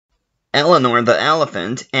Eleanor the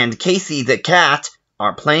elephant and Casey the cat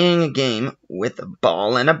are playing a game with a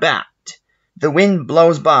ball and a bat. The wind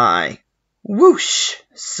blows by. Whoosh!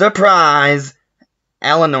 Surprise!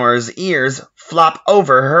 Eleanor's ears flop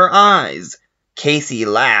over her eyes. Casey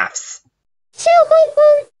laughs.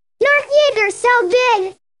 Your ears are so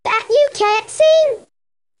big that you can't see.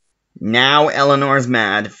 Now Eleanor's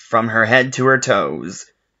mad from her head to her toes.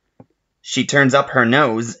 She turns up her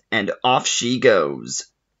nose and off she goes.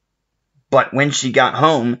 But when she got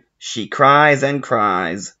home, she cries and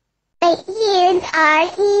cries. My ears are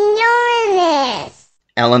enormous.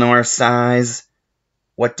 Eleanor sighs.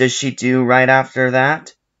 What does she do right after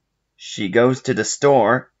that? She goes to the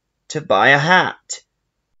store to buy a hat.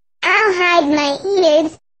 I'll hide my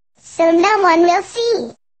ears so no one will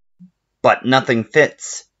see. But nothing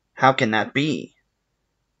fits. How can that be?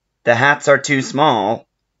 The hats are too small.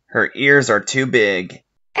 Her ears are too big.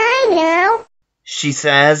 I know. She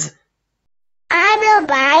says, I will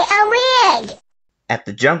buy a wig. At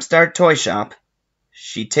the JumpStart toy shop,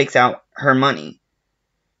 she takes out her money.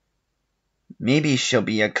 Maybe she'll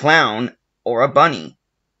be a clown or a bunny.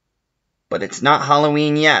 But it's not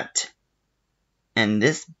Halloween yet. And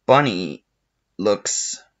this bunny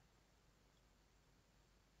looks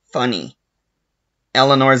funny.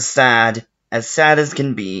 Eleanor's sad as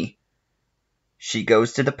can be. She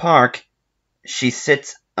goes to the park. She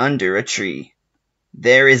sits under a tree.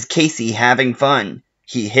 There is Casey having fun.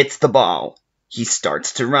 He hits the ball. He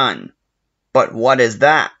starts to run. But what is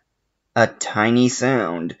that? A tiny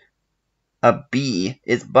sound. A bee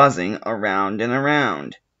is buzzing around and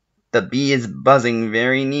around. The bee is buzzing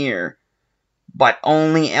very near. But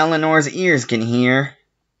only Eleanor's ears can hear.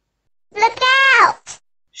 Look out!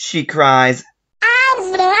 She cries.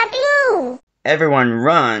 I'm not you. Everyone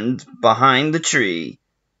runs behind the tree.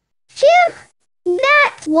 Phew!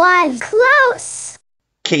 That was close.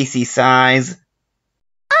 Casey sighs.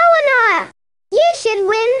 Eleanor, you should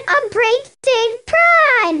win a birthday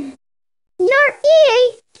prize. Your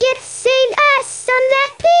ear gets saved us on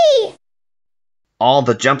that bee. All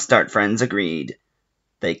the JumpStart friends agreed.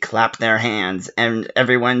 They clap their hands and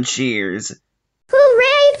everyone cheers.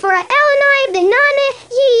 Hooray for Eleanor the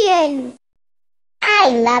non-Ian! I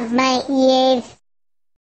love my ears.